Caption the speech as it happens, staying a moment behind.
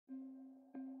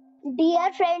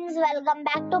Dear friends, welcome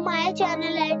back to my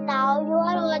channel and now you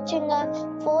are watching a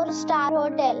 4-star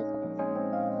hotel.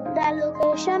 The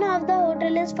location of the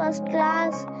hotel is first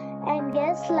class and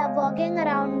guests love walking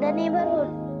around the neighborhood.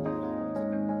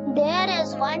 There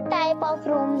is one type of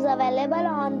rooms available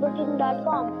on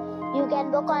booking.com. You can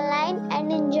book online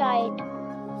and enjoy it.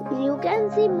 You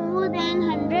can see more than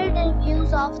 100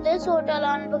 reviews of this hotel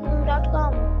on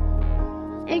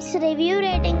booking.com. Its review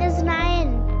rating is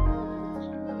 9.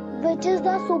 Which is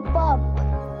the superb.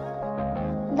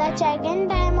 The check-in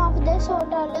time of this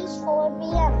hotel is 4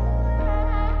 p.m.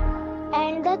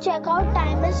 and the check-out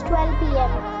time is 12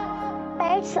 p.m.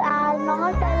 Pets are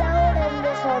not allowed in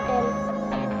this hotel.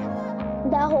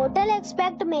 The hotel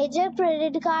accepts major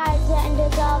credit cards and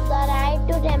reserves the right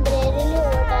to temporarily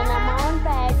hold an amount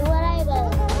prior to arrival.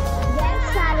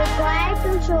 Guests are required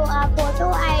to show a photo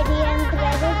ID and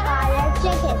credit card at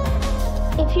check-in.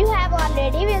 If you have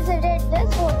already visited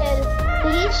this hotel,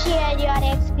 please share your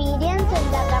experience in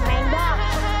the comment box.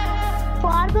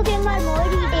 For booking or more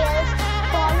details,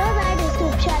 follow the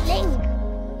description link.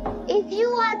 If you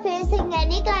are facing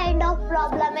any kind of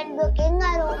problem in booking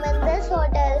a room in this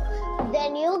hotel,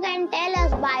 then you can tell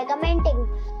us by commenting.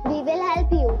 We will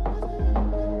help you.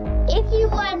 If you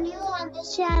are new on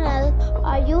this channel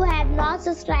or you have not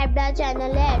subscribed our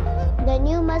channel yet, then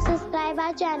you must subscribe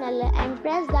our channel and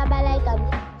press the bell icon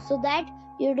so that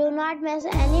you do not miss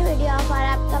any video of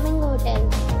our upcoming hotel.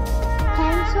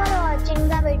 Thanks for watching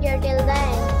the video till the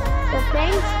end. So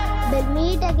friends, we'll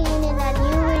meet again in a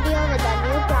new video with a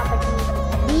new property.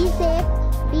 Be safe.